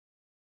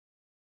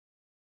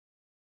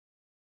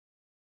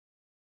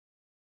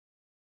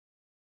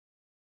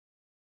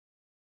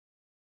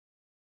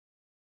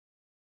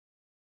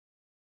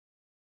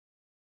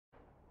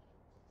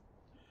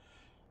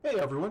Hey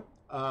everyone,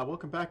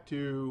 welcome back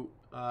to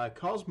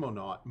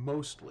Cosmonaut,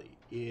 mostly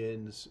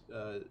in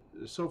the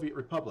Soviet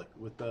Republic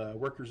with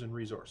workers and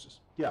resources.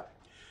 Yeah,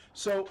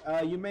 so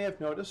you may have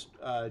noticed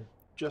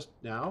just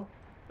now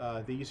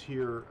these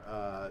here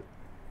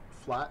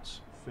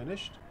flats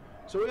finished.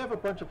 So we have a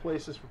bunch of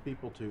places for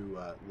people to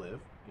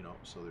live,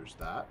 so there's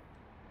that.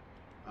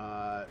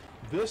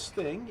 This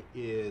thing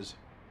is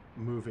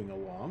moving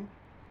along,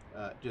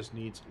 just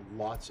needs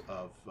lots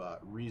of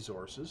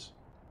resources.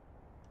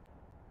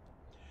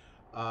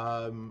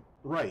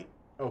 Right.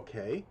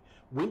 Okay.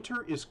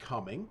 Winter is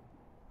coming.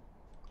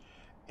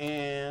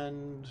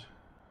 And...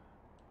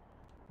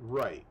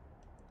 Right.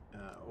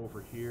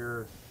 Over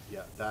here,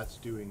 yeah, that's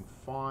doing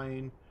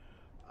fine.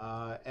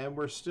 And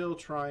we're still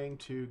trying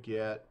to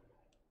get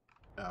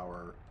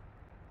our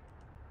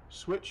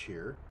switch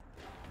here,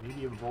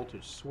 medium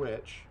voltage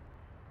switch,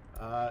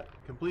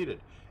 completed.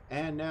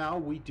 And now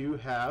we do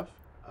have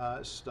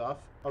stuff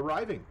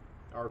arriving,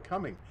 or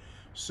coming.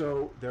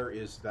 So there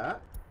is that.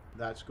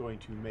 That's going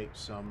to make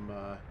some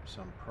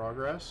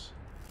progress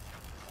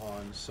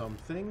on some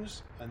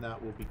things, and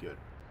that will be good.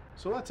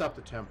 So let's up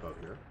the tempo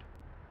here.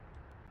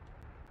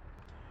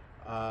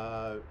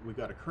 We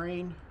got a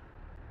crane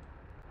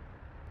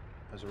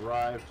has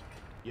arrived.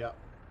 Yep.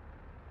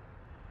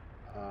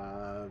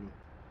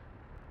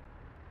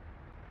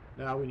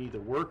 Now we need the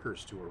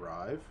workers to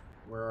arrive.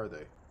 Where are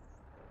they?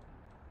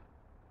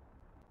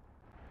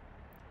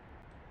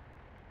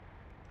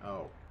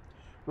 Oh,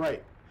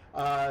 right.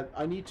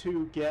 I need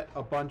to get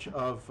a bunch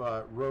of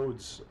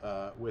roads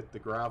with the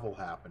gravel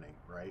happening,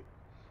 right?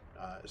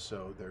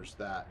 So there's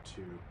that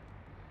too.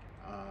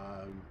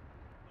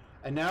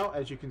 And now,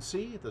 as you can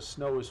see, the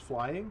snow is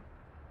flying.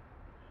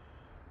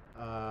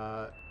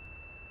 Where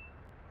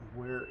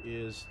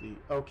is the...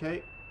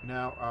 Okay,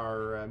 now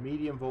our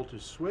medium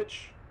voltage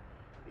switch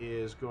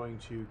is going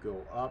to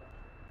go up.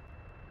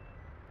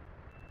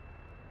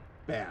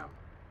 Bam.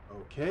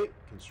 Okay,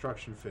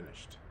 construction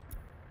finished.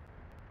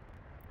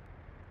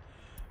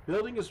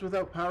 Building is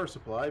without power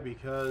supply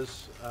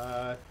because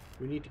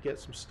we need to get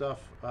some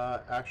stuff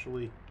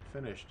actually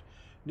finished.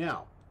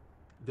 Now,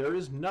 there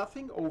is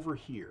nothing over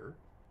here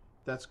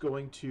that's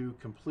going to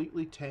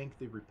completely tank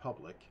the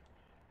Republic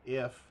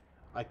if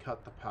I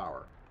cut the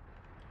power.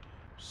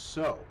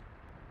 So,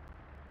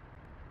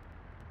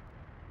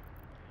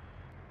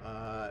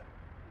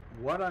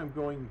 what I'm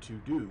going to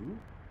do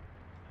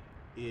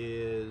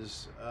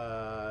is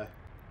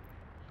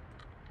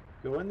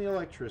go in the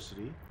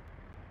electricity,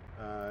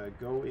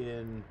 go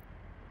in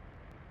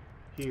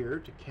here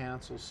to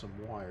cancel some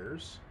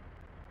wires.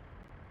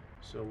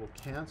 So we'll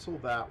cancel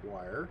that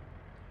wire,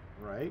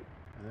 right?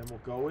 And then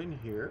we'll go in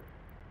here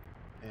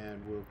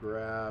and we'll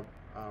grab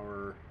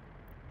our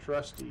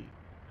trusty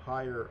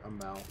higher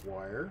amount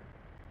wire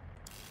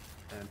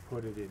and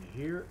put it in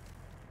here,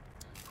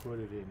 put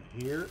it in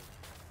here,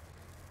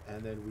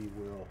 and then we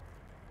will,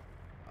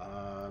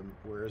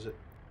 where is it?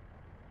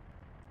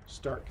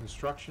 Start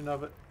construction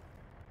of it.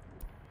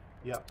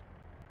 Yep.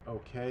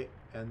 Okay,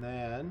 and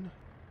then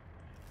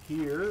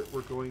here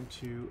we're going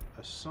to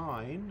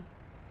assign,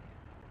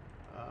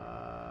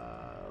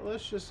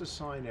 let's just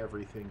assign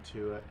everything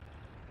to it.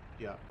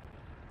 Yeah.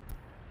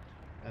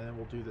 And then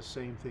we'll do the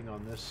same thing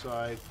on this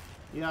side.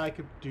 Yeah, I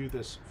could do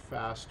this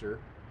faster.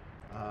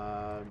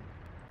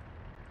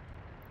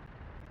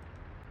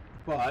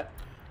 But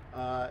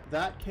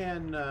that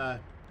can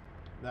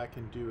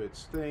do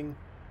its thing.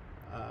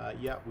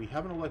 Yeah, we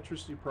have an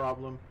electricity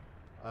problem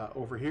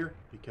over here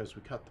because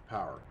we cut the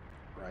power,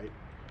 right?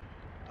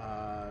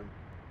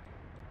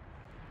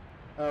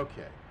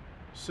 Okay,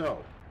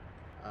 so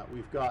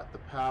we've got the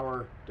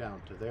power down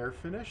to there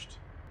finished.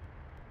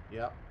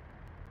 Yep.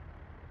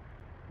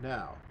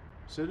 Now,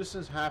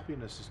 citizens'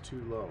 happiness is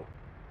too low.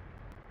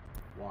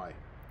 Why?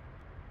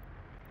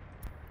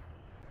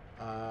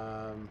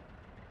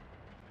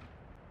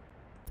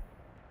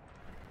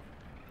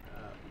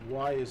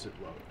 Why is it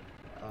low?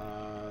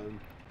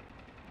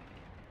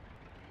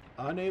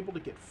 Unable to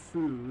get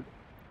food.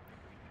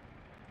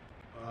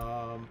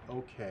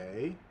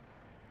 Okay.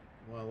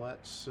 Well,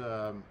 let's...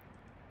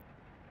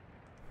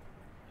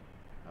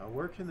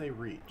 where can they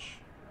reach?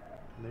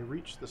 Can they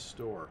reach the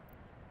store?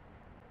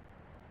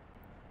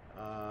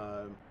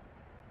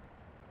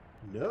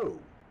 No.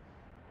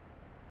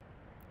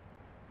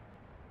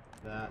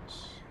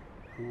 That's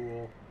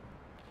cool.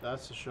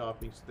 That's the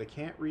shopping... They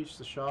can't reach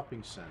the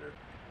shopping center.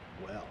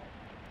 Well,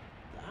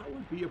 that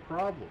would be a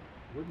problem,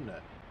 wouldn't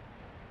it?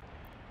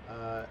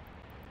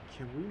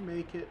 Can we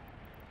make it...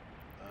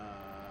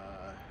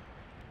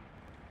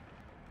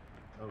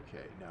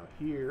 okay, now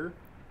here,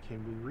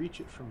 can we reach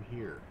it from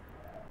here?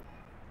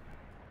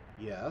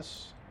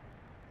 Yes.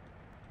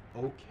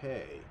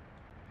 Okay.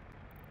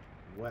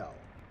 Well,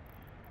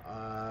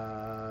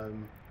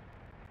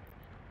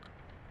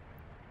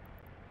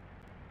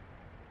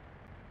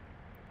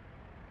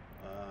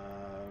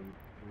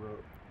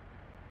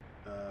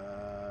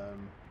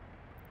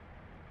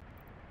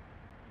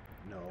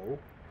 no.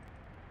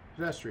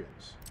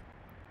 Pedestrians.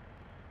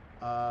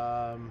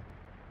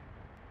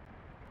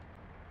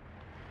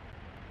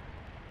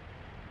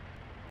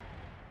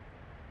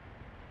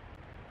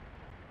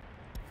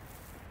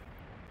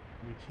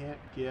 can't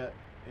get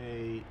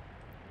a...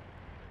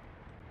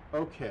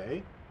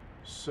 Okay,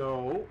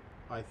 so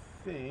I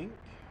think...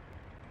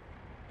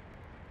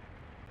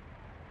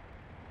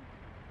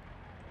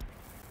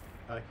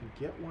 I can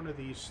get one of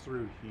these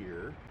through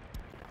here.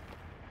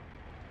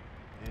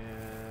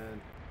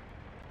 And...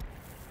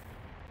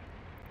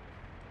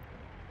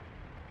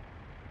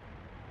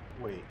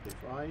 Wait, if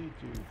I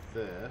do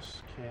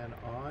this, can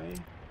I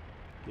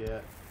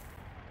get...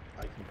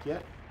 I can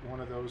get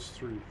one of those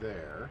through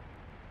there.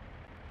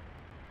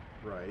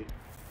 Right.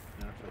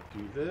 Now if I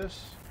do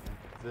this, and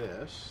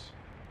this,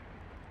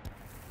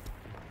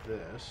 and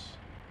this,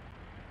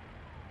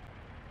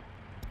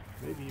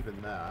 maybe even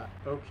that.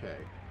 Okay.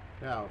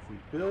 Now if we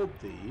build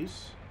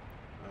these,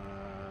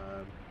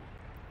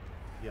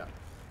 yeah.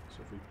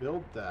 So if we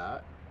build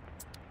that,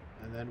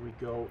 and then we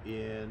go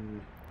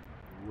in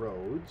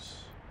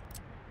roads,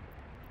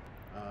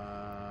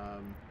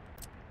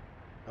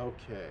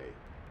 okay.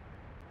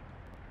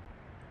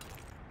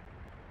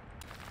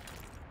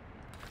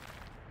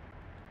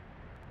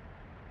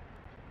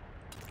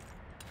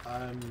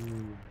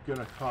 I'm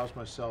gonna cause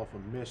myself a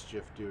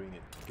mischief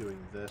doing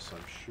this,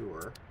 I'm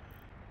sure.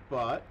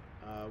 But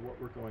what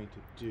we're going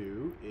to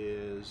do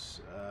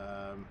is,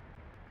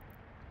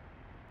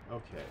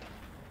 okay,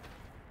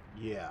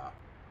 yeah.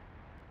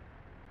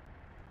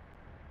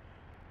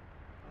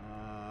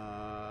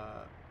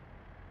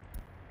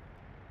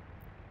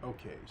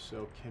 Okay,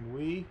 so can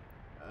we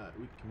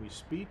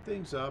speed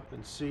things up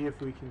and see if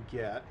we can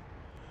get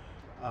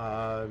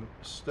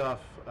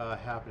stuff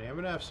happening? I'm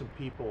going to have some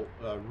people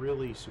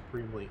really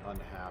supremely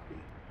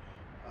unhappy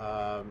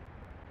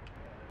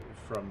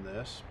from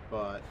this,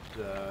 but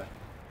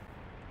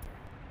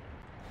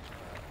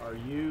are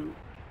you...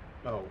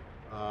 Oh,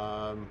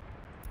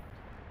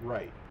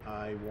 right.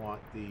 I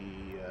want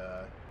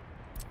the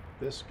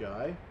this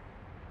guy.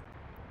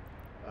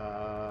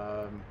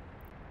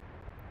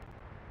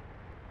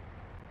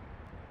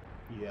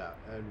 Yeah,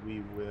 and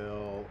we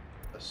will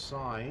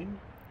assign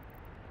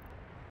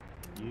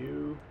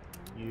you.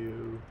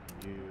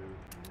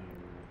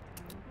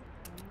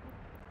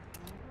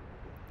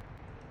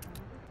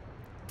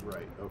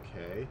 Right,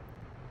 okay.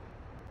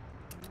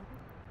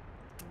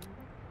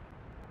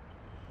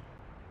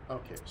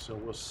 Okay, so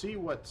we'll see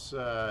what's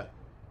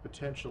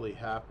potentially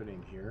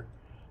happening here.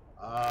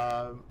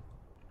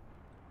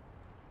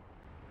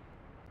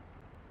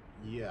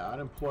 Yeah,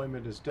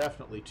 unemployment is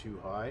definitely too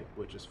high,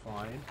 which is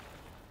fine.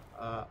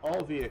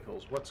 All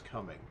vehicles, what's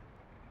coming?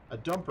 A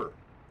dumper.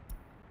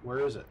 Where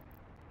is it?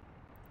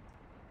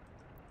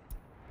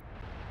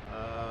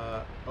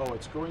 Oh,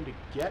 it's going to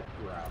get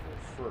gravel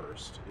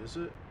first, is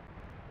it?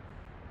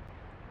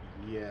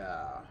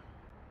 Yeah.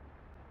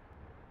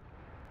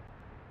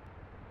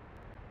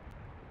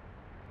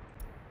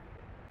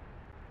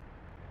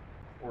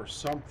 Or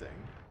something.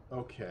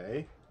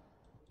 Okay.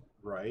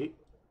 Right.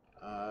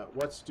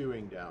 What's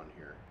doing down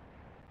here?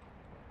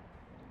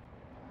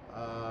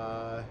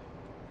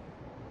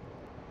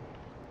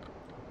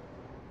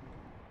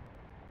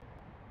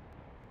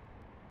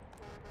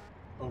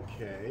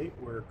 Okay,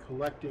 we're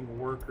collecting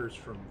workers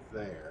from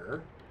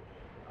there.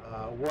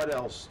 What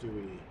else do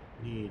we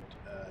need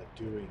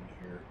doing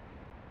here?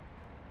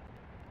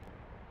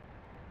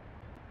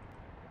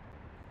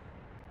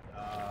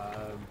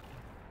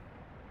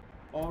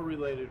 All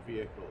related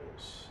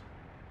vehicles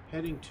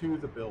heading to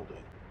the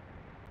building.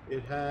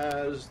 It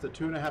has the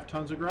 2.5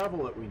 tons of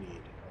gravel that we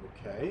need.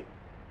 Okay.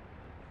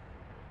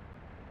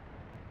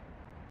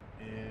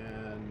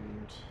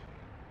 And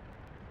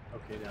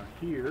okay, now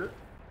here,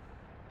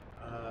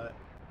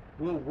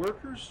 will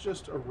workers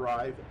just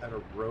arrive at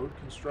a road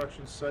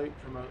construction site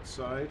from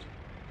outside?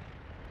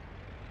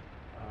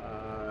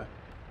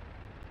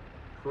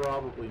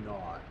 Probably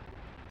not.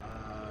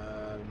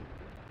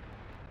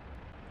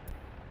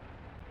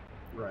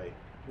 Right.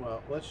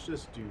 Well, let's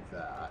just do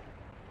that.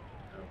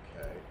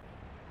 Okay.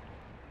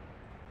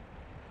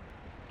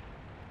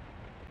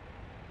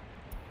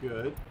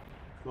 Good.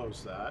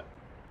 Close that.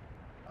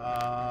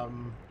 Now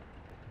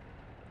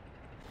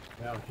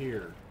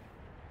here.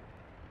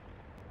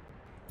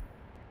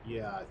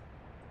 Yeah.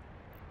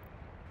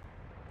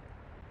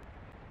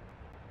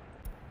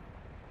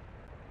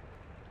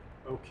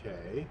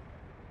 Okay.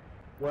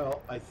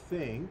 Well, I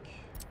think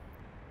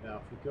now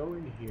if we go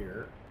in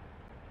here,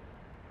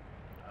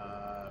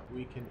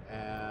 we can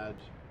add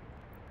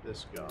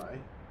this guy.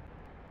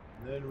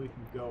 And then we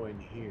can go in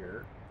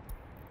here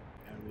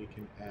and we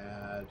can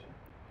add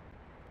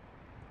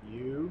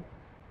you,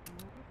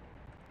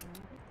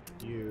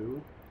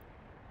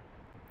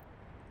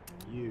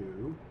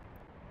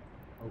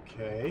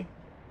 okay.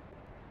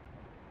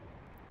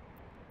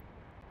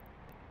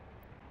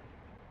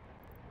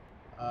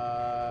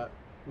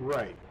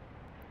 Right.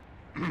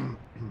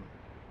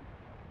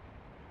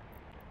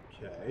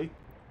 Okay.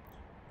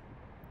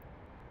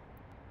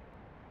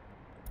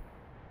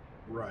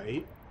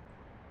 Right.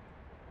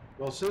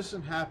 Well,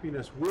 citizen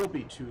happiness will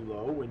be too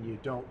low when you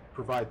don't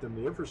provide them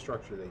the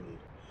infrastructure they need.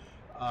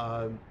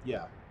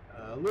 Yeah,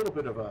 a little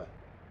bit of a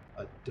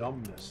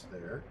dumbness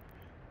there.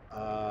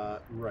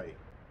 Right.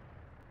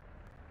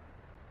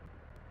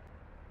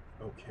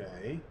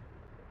 Okay.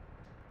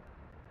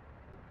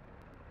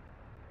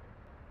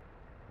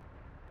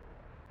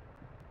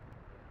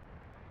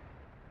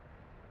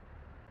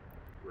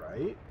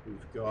 Right.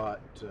 We've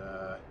got...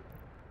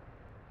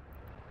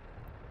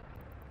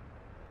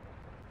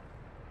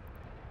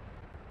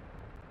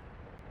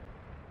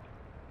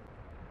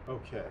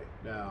 okay,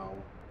 now...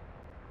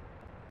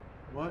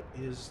 what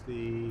is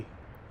the...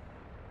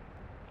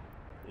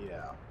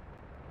 yeah.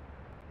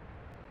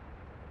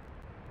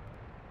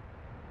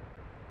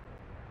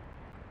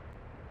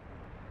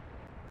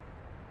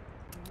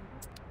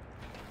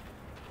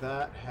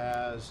 That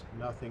has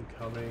nothing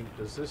coming.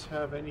 Does this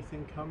have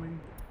anything coming?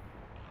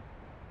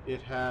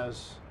 It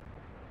has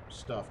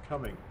stuff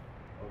coming.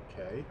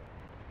 Okay.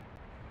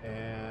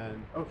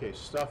 And, okay,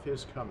 stuff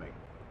is coming.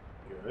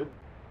 Good.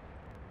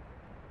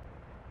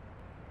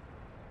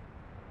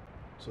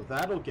 So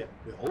that'll get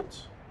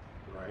built,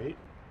 right?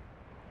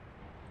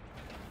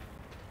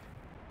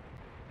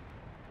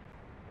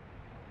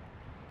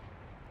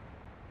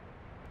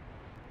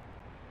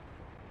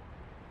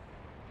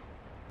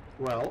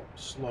 Well,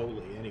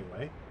 slowly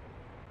anyway.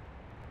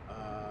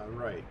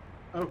 Right.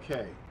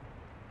 Okay.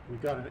 We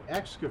got an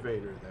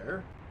excavator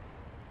there.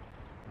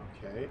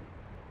 Okay.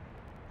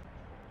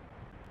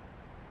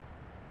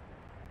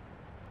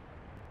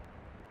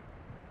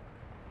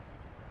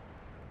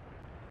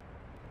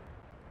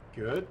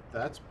 Good.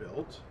 That's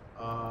built.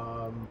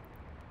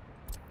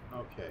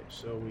 Okay,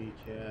 so we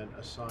can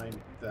assign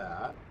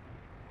that.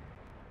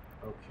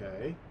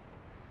 Okay.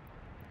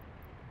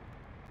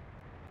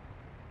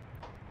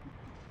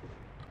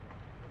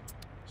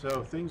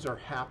 So things are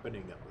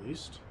happening at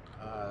least.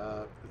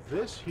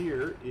 This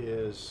here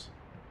is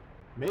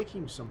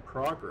making some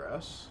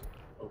progress.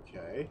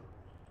 Okay.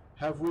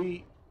 Have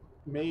we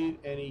made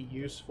any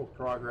useful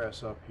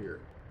progress up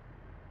here?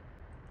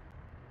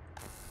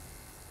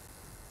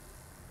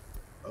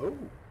 Oh.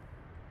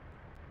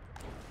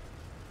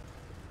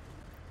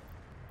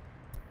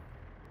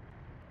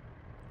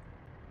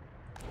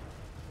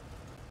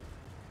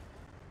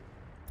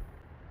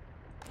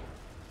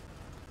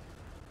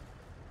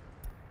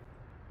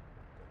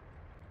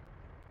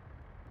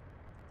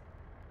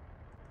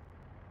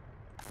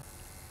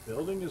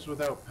 Building is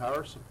without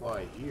power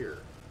supply here.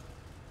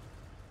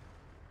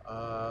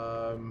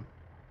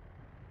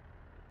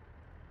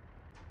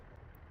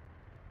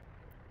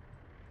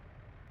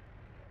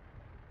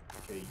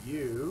 Okay,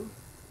 you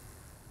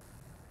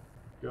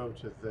go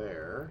to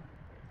there.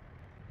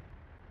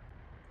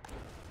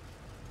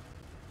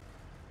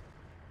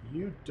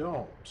 You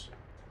don't.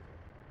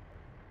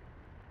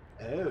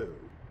 Oh.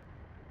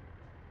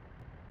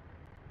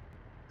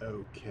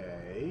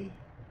 Okay.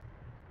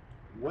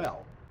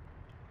 Well,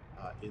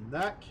 in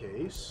that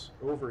case,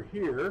 over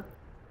here,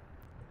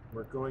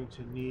 we're going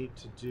to need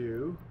to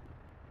do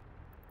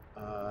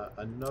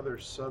another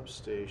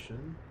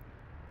substation,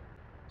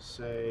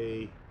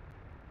 say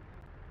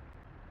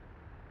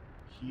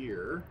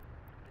here.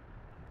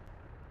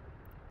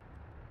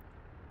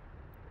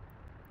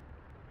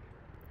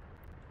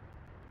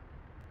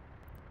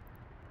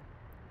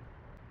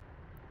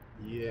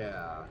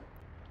 Yeah,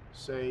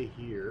 say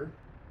here.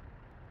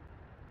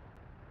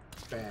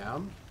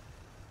 Bam.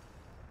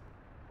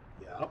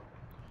 Yep.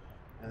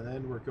 And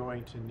then we're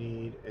going to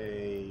need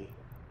a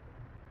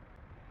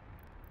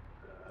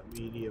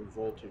medium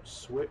voltage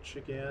switch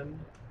again.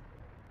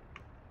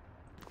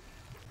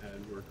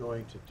 And we're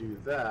going to do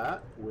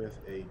that with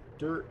a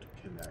dirt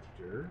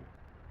connector.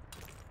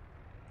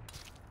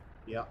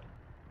 Yep.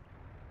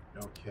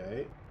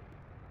 Okay.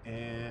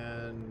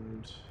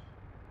 And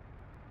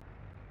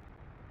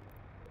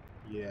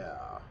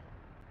yeah.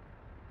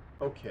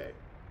 Okay.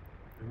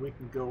 And we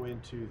can go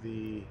into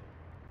the...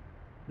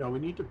 no, we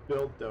need to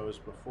build those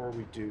before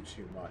we do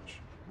too much.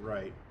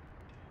 Right.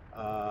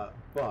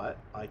 But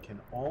I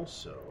can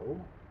also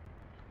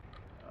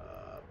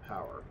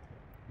power,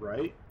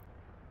 right?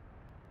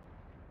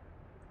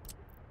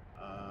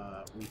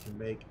 We can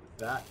make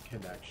that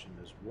connection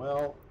as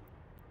well.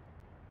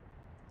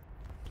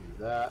 Do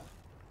that.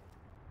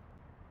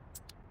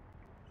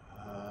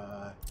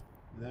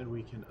 Then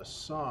we can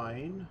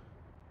assign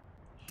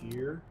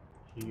here,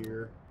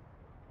 here,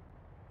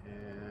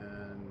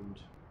 and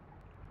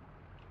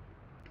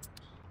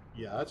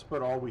yeah, that's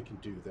about all we can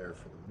do there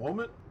for the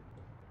moment.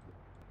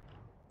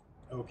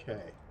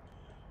 Okay,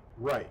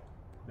 right.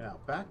 Now,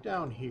 back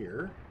down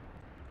here,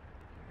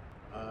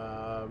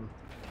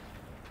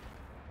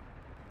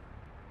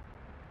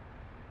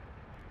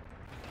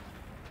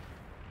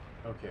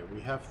 okay,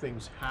 we have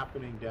things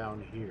happening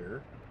down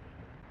here.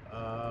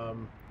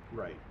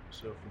 Right,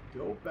 so if we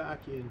go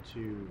back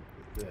into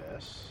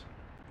this,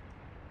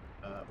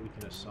 we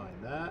can assign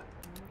that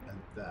and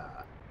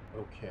that.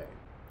 Okay.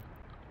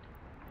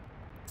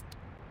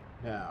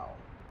 Now,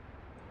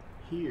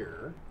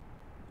 here,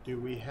 do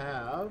we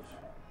have...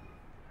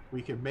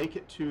 we can make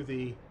it to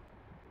the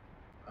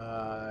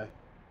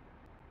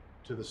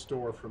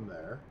store from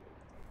there.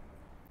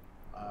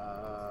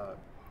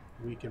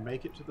 We can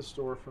make it to the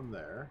store from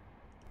there.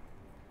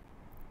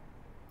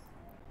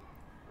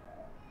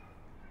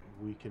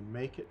 we can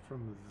make it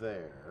from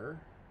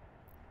there.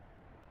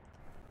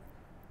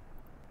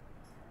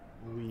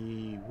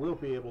 We will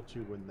be able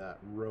to when that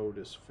road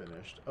is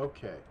finished.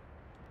 Okay.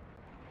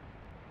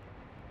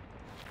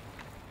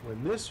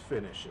 When this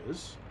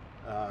finishes,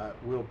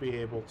 we'll be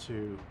able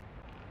to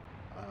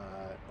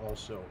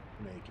also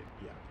make it.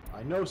 Yeah,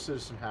 I know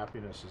citizen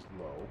happiness is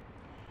low.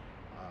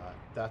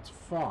 That's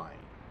fine.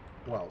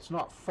 Well, it's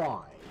not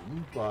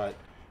fine, but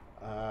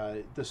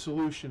the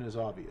solution is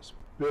obvious.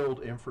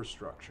 Build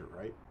infrastructure,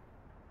 right?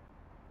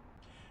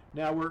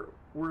 Now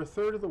we're a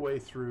third of the way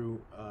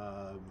through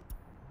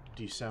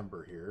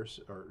December here,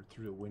 or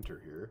through the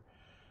winter here.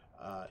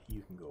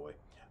 You can go away.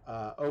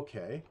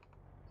 Okay.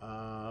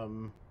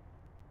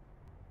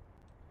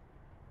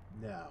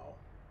 Now,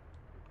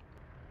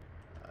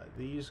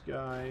 these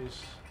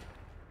guys,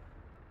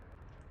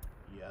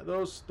 yeah,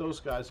 those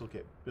guys will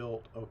get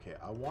built. Okay,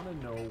 I want to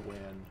know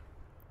when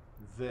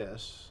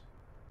this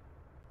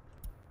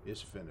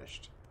is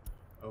finished.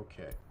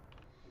 Okay,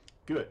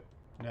 good.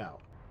 Now,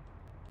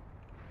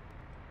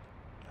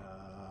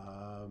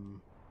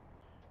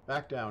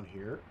 back down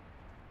here.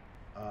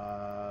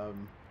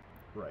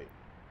 Right.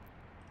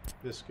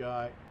 This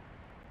guy.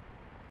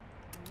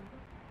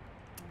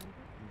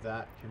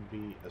 That can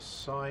be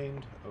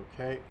assigned.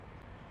 Okay.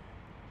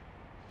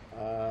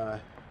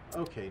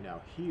 Okay, now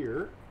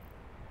here.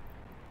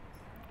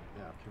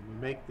 Now, can we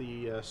make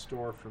the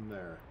store from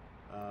there?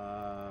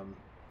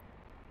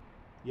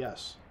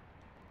 Yes.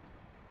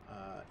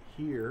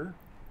 Here.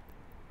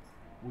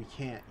 We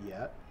can't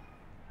yet.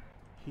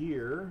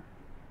 Here.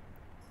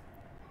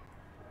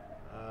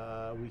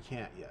 We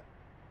can't yet.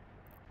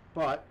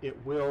 But it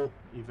will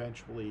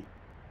eventually...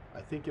 I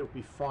think it'll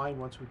be fine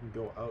once we can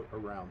go out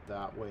around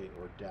that way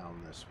or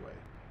down this way.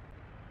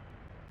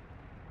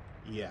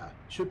 Yeah,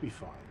 should be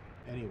fine.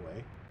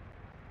 Anyway.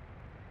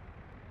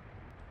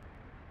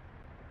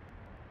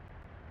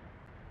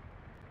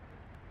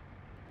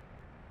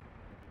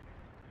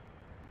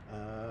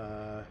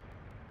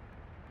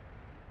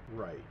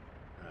 Right.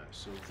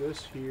 So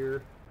this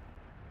here,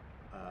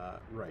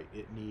 right,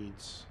 it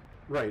needs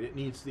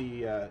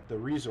the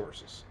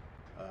resources.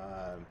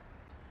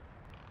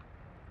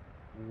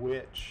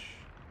 Which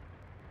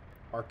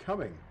are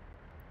coming.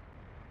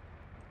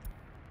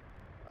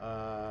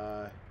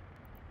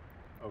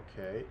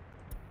 Okay.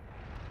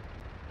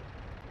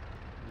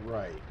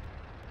 Right.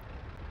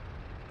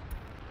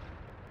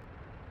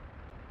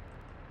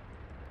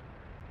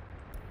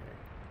 Okay.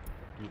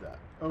 Do that.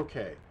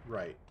 Okay,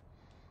 right.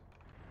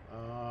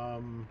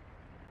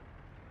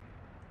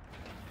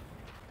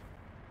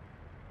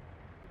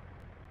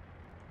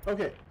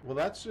 Okay, well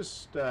that's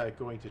just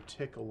going to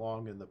tick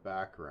along in the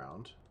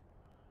background.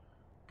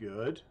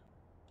 Good.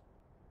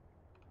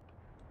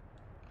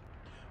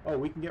 Oh,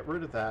 we can get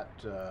rid of that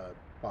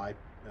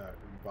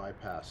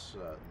bypass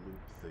loop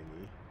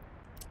thingy.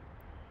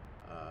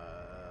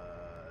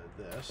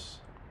 This.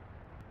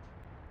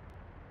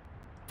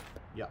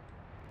 Yep.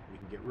 We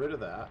can get rid of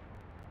that.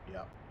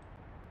 Yep.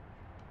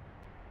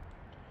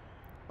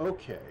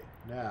 Okay,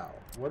 now,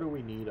 what do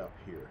we need up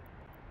here?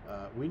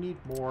 We need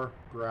more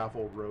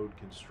gravel road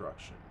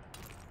construction.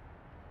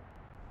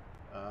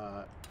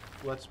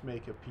 Let's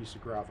make a piece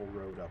of gravel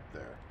road up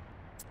there.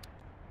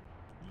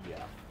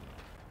 Yeah.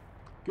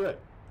 Good.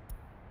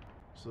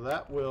 So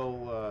that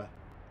will,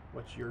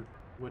 what's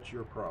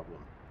your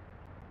problem?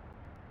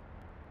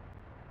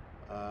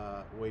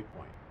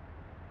 Waypoint.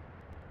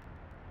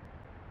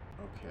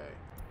 Okay.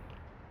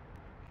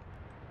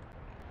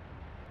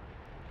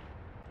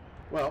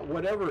 Well,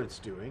 whatever it's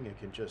doing, it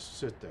can just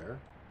sit there.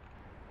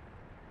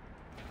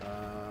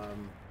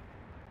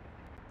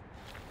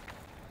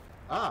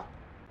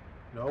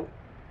 No.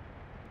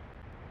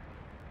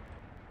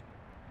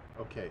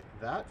 Okay,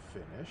 that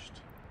finished.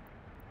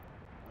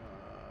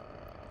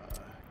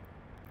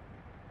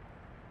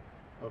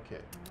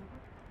 Okay.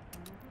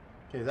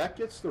 Okay, that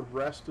gets the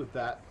rest of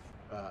that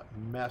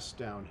mess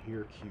down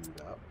here queued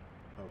up.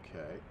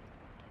 Okay.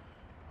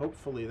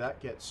 Hopefully that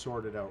gets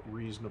sorted out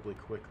reasonably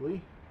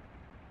quickly.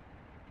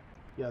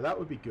 Yeah, that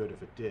would be good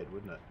if it did,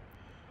 wouldn't it?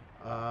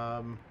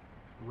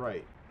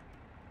 Right.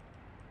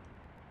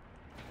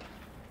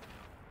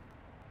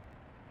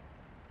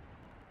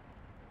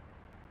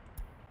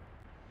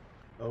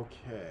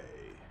 Okay.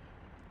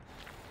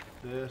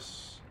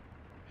 This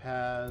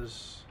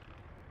has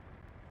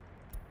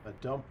a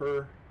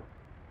dumper,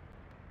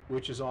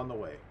 which is on the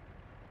way.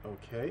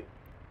 Okay.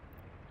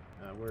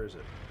 Where is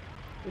it?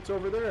 It's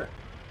over there.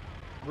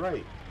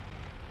 Right.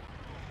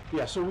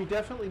 Yeah, so we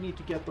definitely need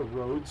to get the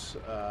roads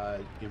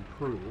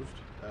improved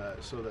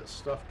so that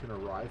stuff can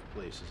arrive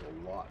places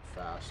a lot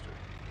faster.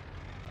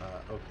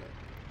 Okay.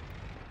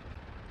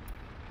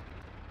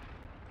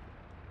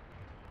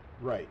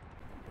 Right.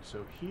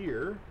 So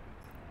here,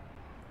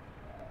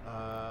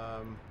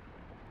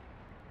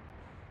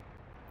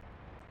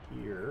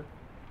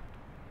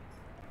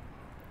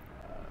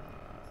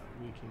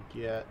 we can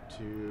get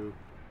to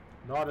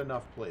not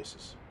enough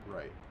places,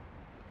 right?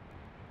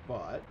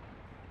 But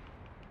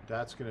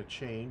that's going to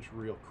change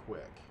real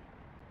quick.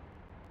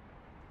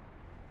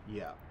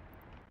 Yeah.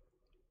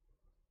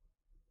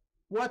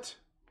 What?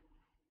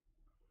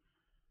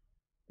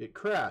 It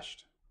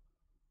crashed.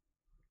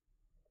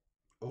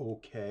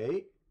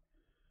 Okay.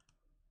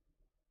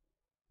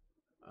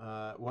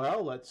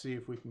 Well, let's see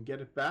if we can get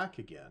it back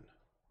again.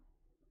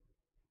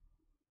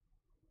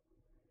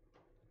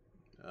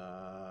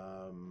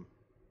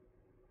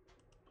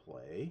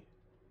 Play.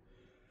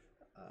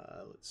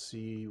 Let's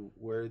see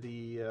where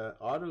the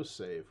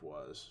autosave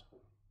was.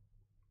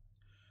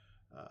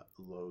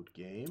 Load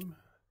game.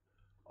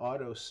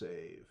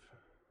 Autosave.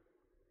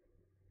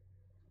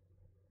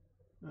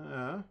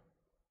 Okay,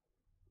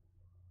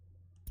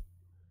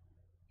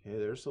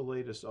 there's the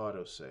latest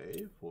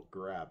autosave. We'll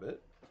grab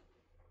it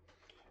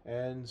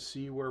and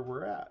see where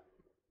we're at.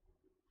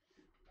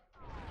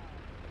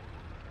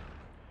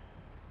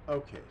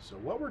 Okay, so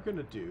what we're going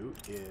to do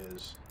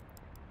is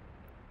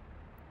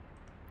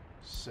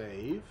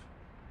save.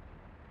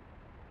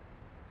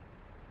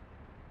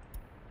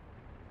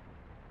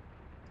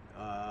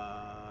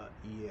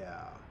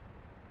 Yeah.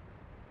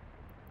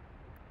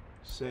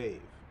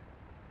 Save.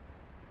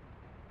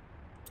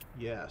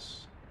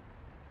 Yes.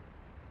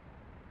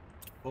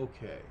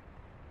 Okay.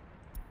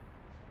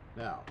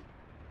 Now.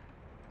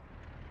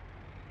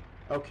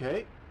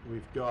 Okay,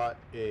 we've got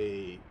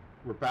a...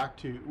 We're back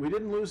to... We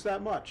didn't lose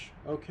that much.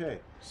 Okay,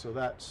 so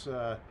that's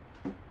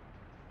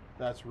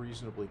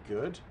reasonably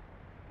good.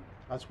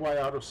 That's why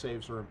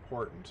autosaves are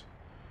important.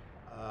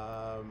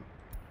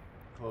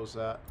 Close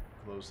that.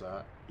 Close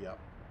that. Yep.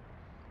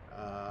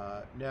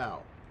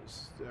 Now,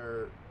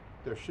 there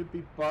should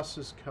be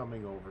buses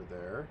coming over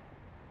there.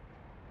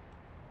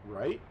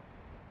 Right?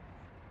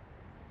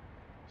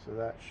 So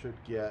that should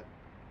get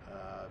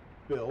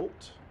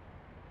built.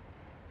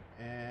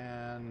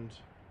 And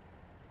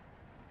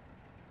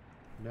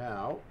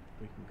now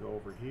we can go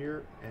over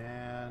here,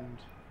 and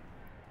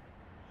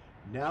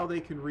now they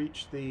can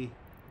reach the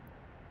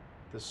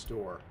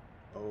store.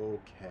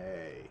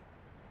 Okay.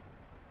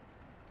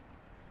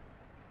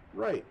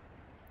 Right.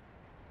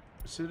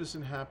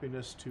 Citizen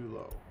happiness too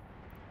low.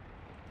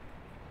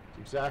 It's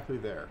exactly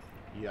there.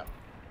 Yeah.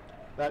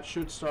 That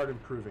should start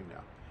improving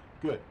now.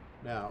 Good.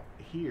 Now,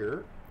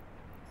 here...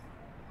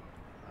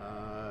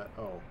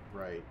 oh,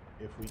 right.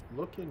 If we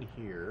look in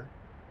here...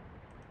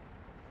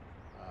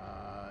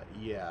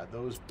 yeah,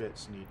 those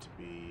bits need to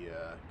be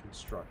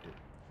constructed.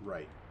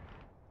 Right.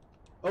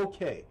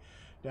 Okay.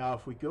 Now,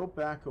 if we go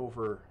back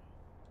over...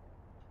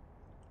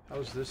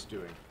 How's this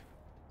doing?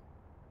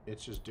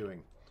 It's just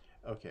doing...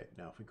 Okay,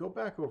 now if we go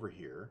back over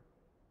here,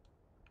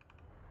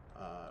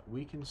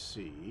 we can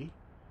see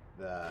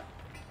that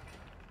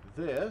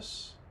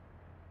this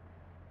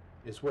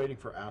is waiting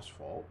for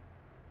asphalt.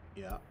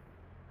 Yeah.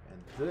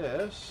 And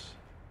this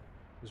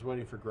is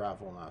waiting for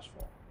gravel and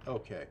asphalt.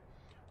 Okay.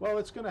 Well,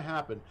 it's going to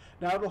happen.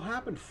 Now, it'll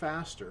happen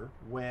faster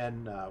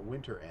when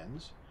winter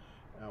ends.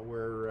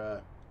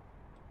 We're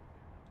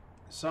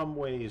some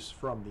ways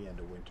from the end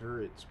of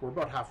winter. We're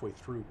about halfway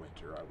through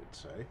winter, I would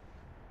say.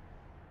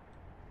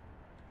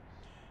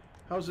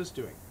 How's this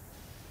doing?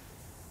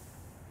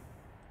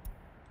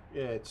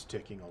 It's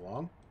ticking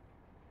along.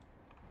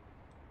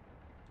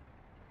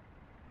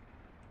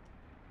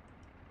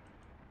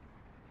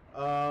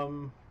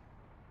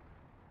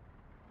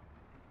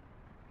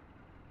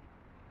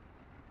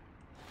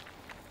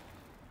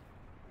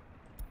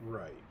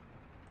 Right.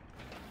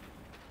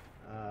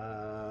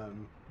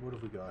 What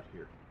have we got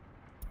here?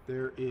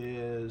 There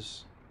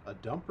is a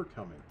dumper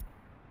coming.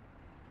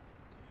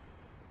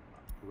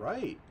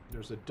 Right.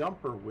 There's a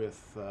dumper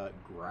with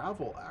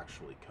gravel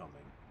actually coming.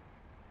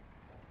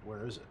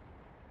 Where is it?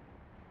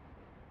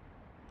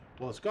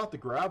 Well, it's got the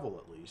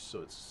gravel at least,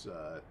 so it's...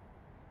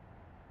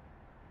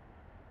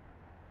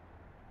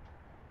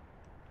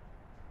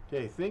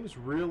 Okay, things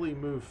really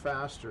move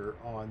faster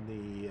on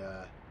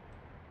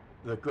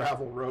the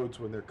gravel roads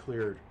when they're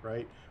cleared,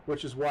 right?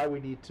 Which is why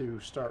we need to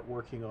start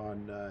working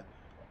on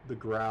the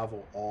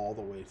gravel all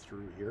the way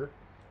through here,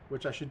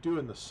 which I should do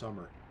in the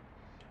summer.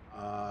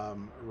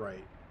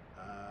 Right.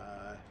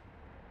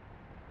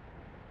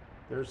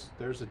 There's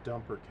a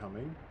dumper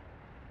coming.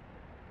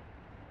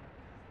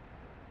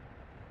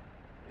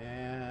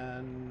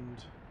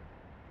 And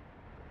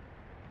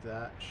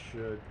that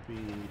should be...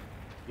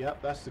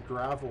 Yep, that's the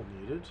gravel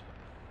needed.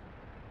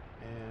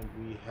 And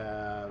we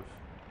have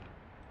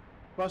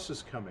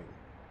buses coming.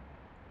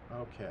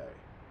 Okay.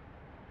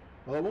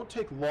 Well, it won't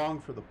take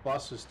long for the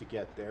buses to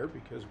get there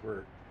because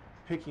we're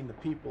picking the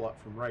people up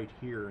from right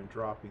here and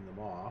dropping them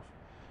off.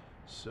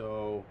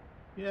 So,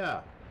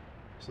 yeah.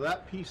 So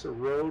that piece of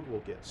road will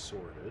get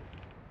sorted.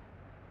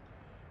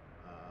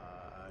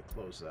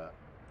 Close that.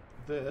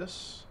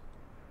 This,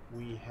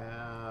 we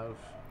have...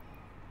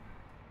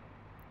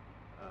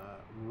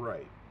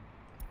 right.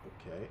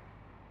 Okay.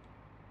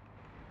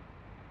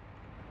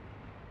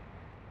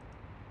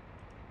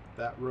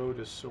 That road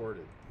is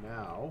sorted.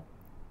 Now,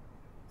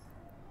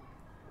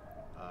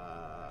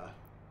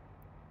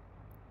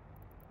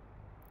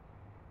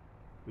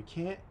 we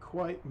can't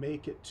quite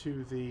make it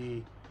to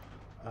the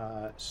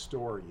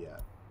store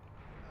yet.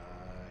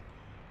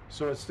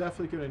 So it's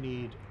definitely going to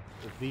need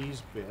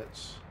these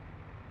bits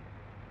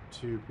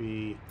to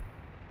be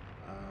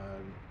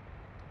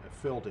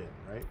filled in,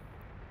 right?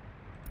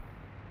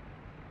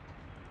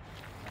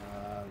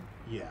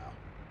 Yeah,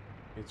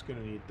 it's going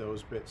to need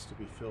those bits to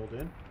be filled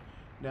in.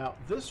 Now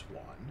this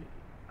one,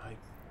 I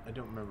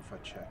don't remember if I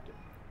checked it.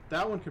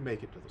 That one can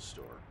make it to the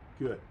store.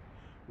 Good.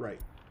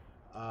 Right.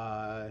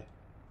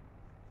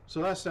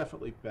 So that's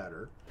definitely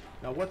better.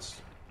 Now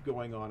what's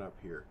going on up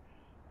here?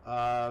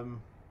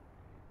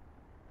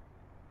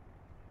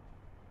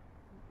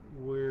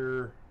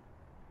 We're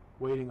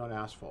waiting on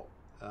asphalt.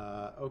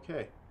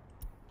 Okay.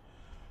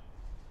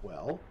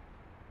 Well,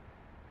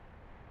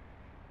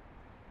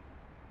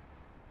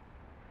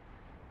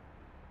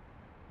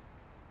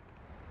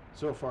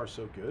 so far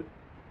so good.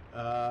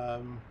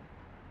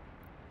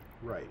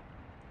 Right.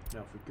 Now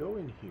if we go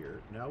in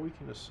here, now we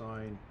can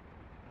assign...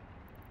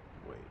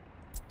 Wait.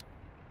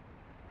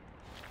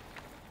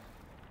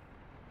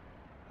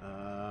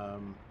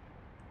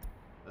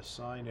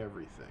 Assign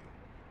everything.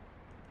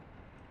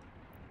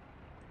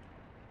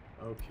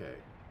 Okay.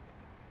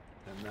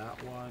 And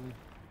that one...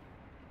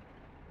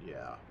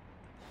 Yeah.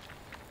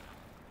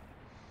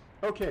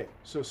 Okay,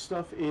 so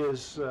stuff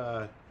is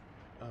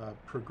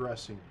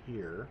progressing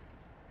here.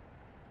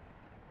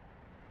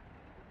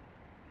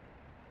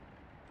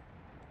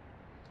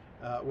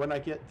 When I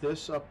get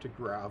this up to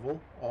gravel,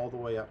 all the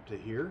way up to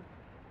here,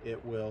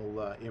 it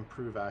will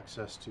improve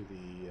access to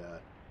the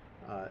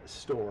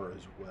store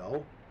as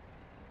well.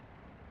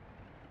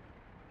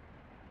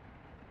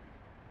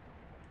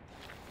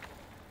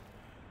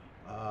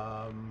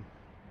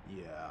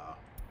 Yeah.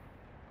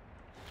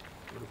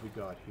 What have we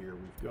got here?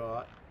 We've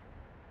got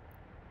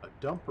a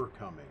dumper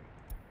coming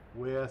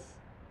with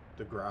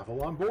the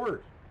gravel on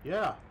board.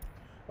 Yeah.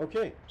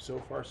 Okay, so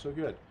far so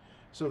good.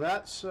 So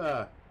that's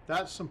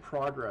some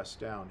progress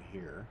down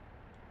here.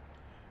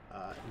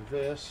 Okay.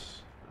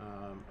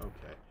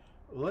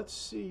 Let's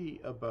see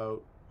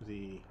about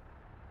the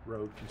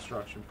road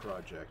construction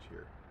project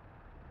here.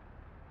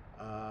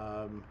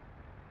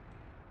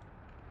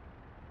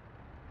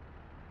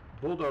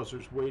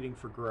 Bulldozers waiting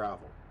for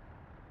gravel.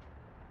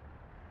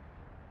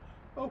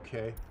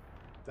 Okay,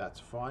 that's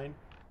fine.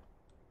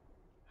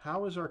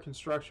 How is our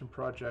construction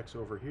projects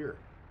over here?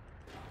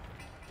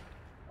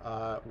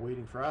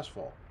 Waiting for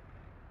asphalt.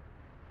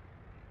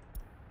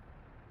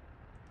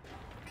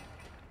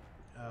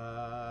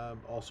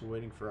 Also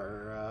waiting for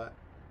our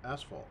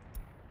asphalt.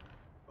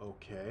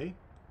 Okay.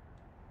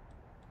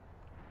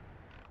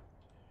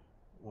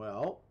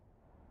 Well,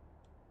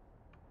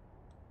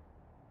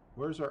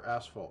 where's our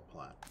asphalt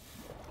plant?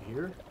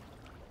 Here.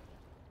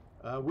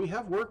 We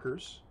have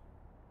workers.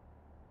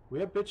 We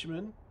have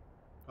bitumen.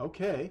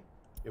 Okay.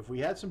 If we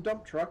had some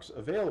dump trucks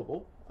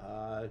available,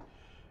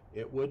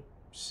 it would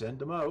send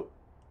them out.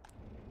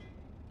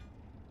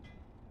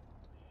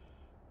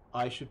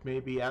 I should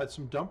maybe add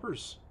some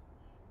dumpers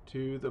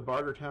to the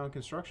Bartertown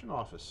construction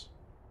office.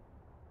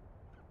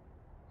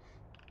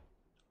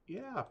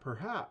 Yeah,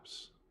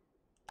 perhaps.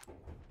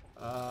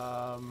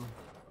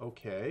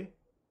 Okay.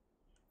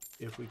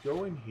 If we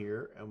go in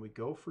here and we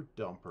go for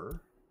dumper,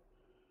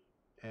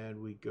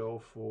 and we go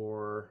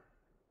for...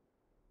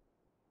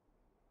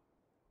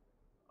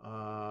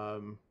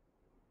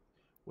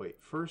 wait,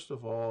 first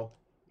of all,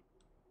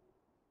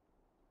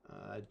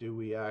 do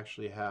we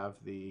actually have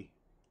the...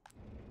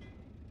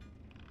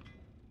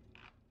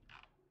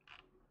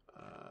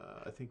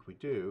 I think we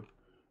do.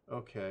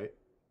 Okay.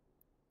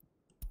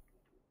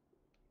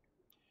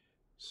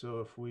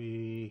 So if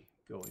we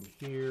go in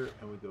here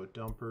and we go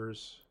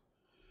dumpers,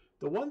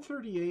 the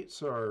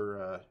 138s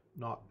are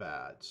not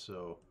bad,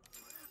 so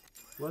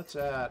let's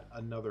add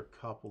another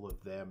couple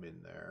of them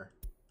in there.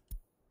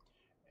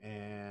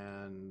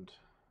 And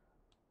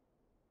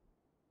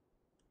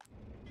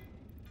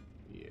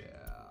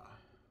yeah,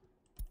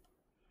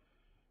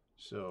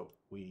 so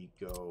we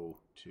go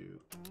to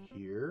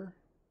here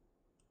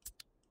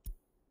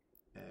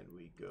and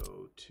we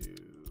go to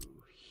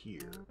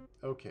here.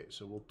 Okay,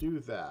 so we'll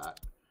do that.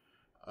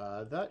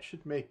 That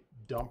should make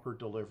dumper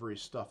delivery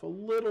stuff a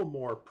little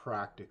more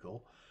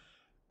practical.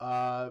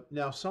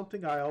 Now,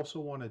 something I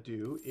also want to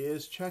do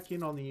is check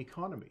in on the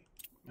economy.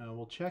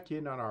 We'll check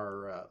in on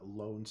our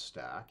loan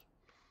stack.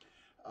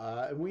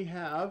 And we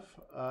have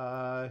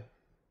a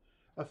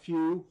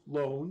few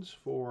loans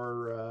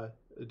for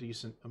a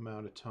decent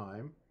amount of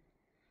time.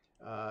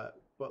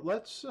 But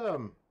let's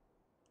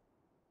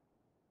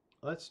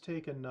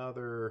take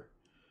another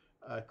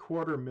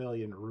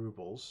 250,000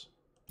 rubles.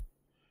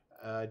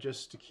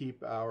 Just to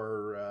keep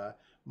our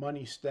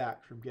money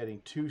stack from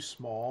getting too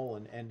small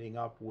and ending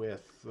up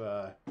with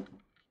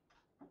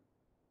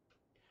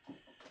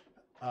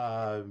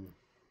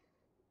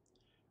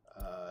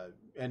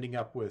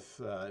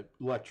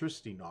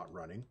electricity not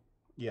running.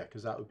 Yeah,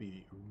 because that would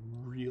be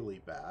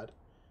really bad.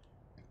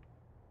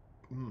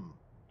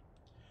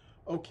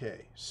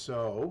 Okay,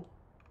 so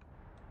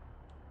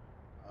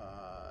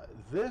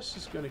this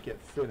is going to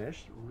get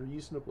finished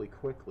reasonably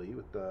quickly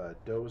with the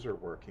dozer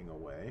working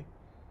away.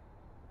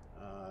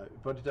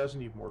 But it does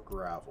need more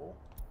gravel.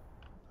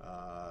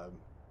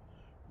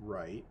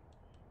 Right.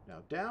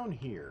 Now down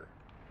here,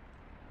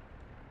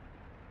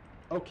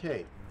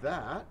 Okay,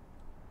 that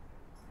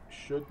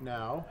should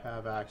now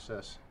have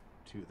access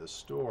to the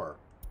store.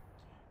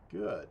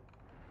 Good.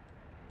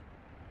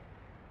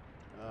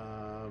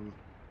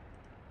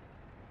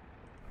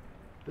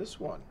 This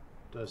one,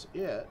 does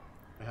it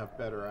have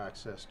better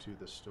access to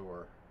the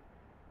store?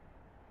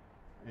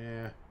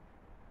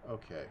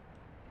 Okay.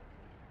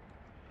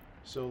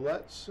 So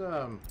let's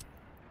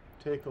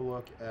take a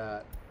look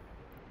at,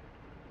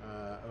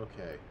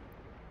 okay.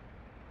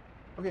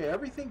 Okay,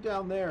 everything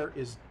down there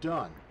is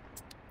done.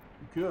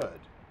 Good.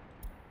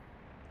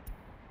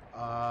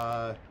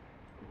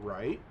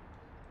 Right.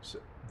 So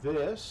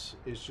this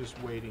is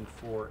just waiting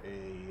for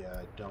a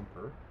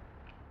dumper.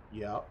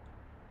 Yep.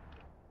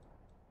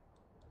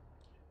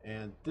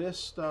 And this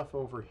stuff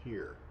over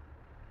here.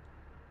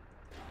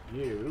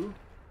 You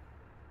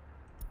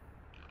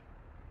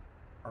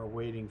are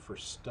waiting for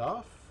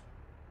stuff.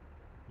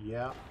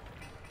 Yeah.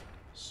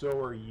 So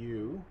are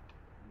you.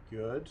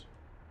 Good.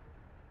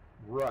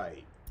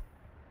 Right.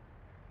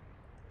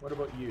 What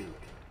about you?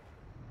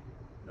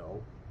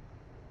 No.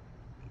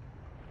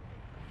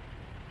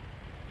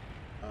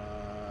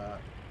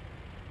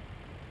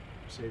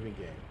 Saving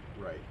game.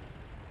 Right.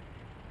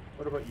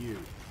 What about you?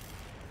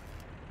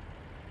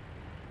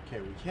 Okay,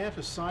 we can't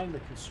assign the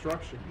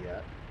construction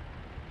yet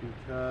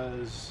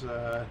because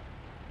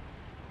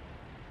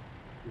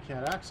we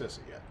can't access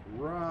it yet.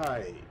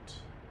 Right.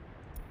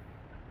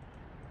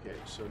 Okay,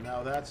 so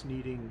now that's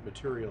needing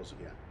materials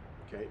again.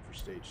 Okay, for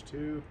stage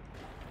 2.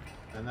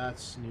 And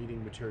that's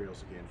needing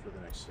materials again for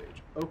the next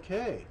stage.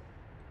 Okay.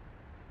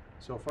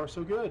 So far,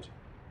 so good.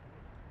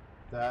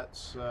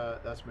 That's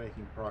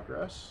making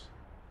progress.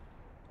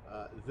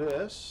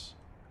 This,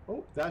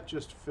 oh, that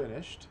just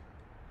finished.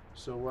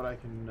 So what I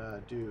can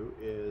do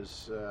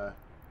is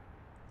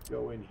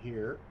go in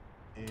here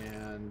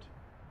and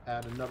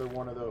add another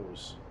one of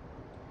those.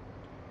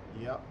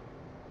 Yep.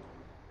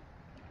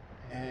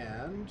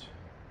 And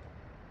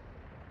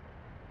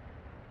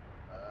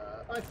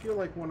I feel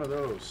like one of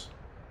those.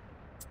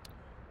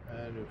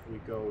 And if we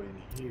go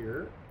in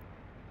here,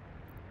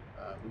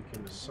 we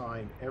can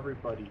assign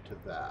everybody to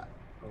that.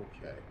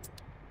 Okay.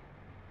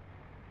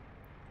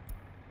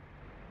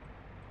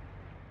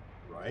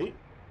 Right?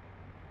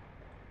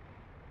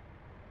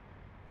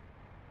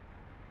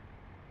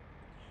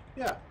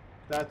 Yeah,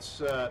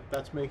 that's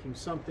making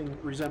something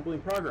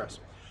resembling progress.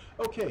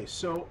 Okay,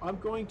 so I'm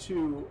going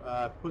to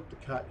put the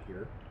cut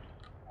here.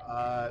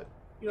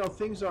 You know,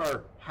 things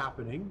are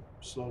happening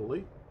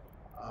slowly,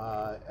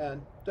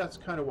 and that's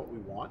kind of what we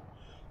want.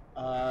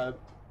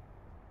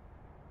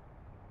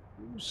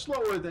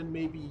 Slower than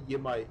maybe you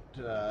might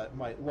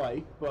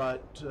like,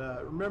 but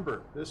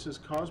remember, this is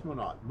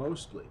Cosmonaut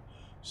mostly.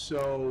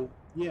 So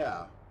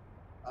yeah,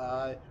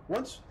 now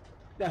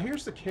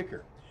here's the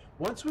kicker.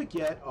 Once we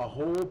get a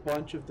whole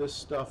bunch of this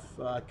stuff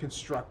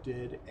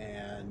constructed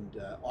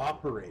and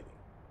operating,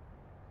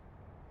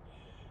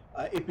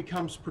 it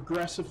becomes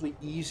progressively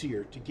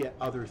easier to get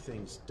other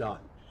things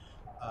done.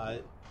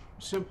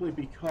 Simply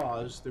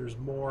because there's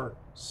more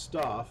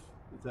stuff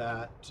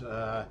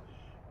that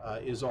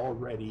is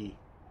already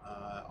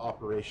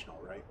operational,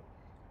 right?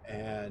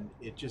 And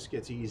it just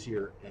gets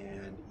easier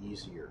and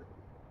easier.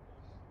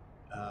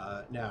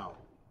 Now,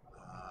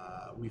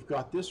 we've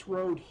got this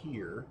road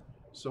here,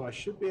 so I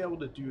should be able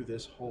to do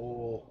this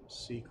whole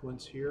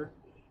sequence here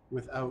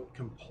without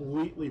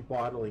completely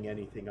bottling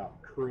anything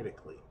up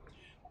critically.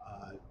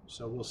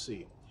 So we'll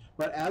see.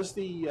 But as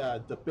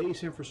the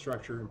base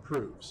infrastructure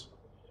improves,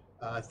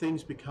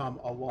 things become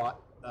a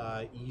lot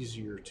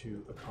easier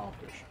to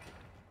accomplish.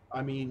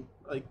 I mean,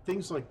 like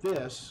things like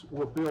this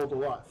will build a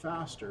lot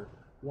faster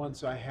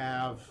once I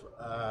have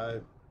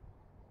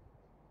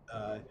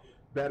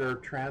better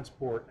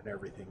transport and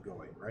everything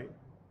going, right?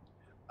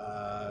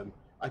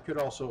 I could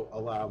also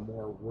allow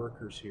more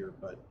workers here,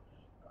 but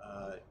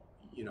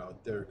you know,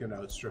 they're going to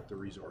outstrip the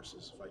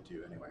resources if I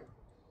do anyway.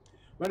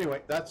 But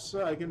anyway, that's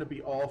going to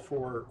be all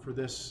for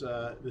this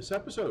this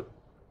episode.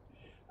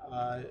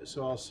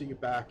 So I'll see you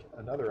back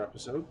another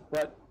episode.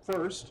 But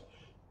first,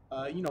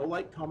 you know,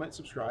 like, comment,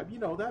 subscribe. You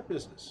know, that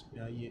business.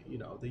 You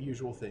know, the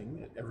usual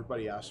thing that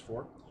everybody asks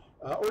for.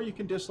 Or you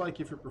can dislike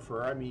if you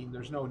prefer. I mean,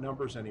 there's no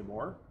numbers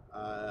anymore,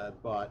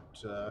 but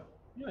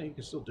you know, you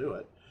can still do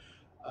it.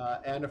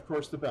 And of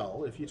course, the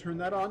bell. If you turn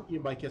that on, you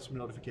might get some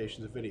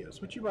notifications of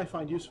videos, which you might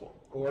find useful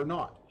or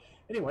not.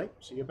 Anyway,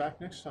 see you back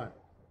next time.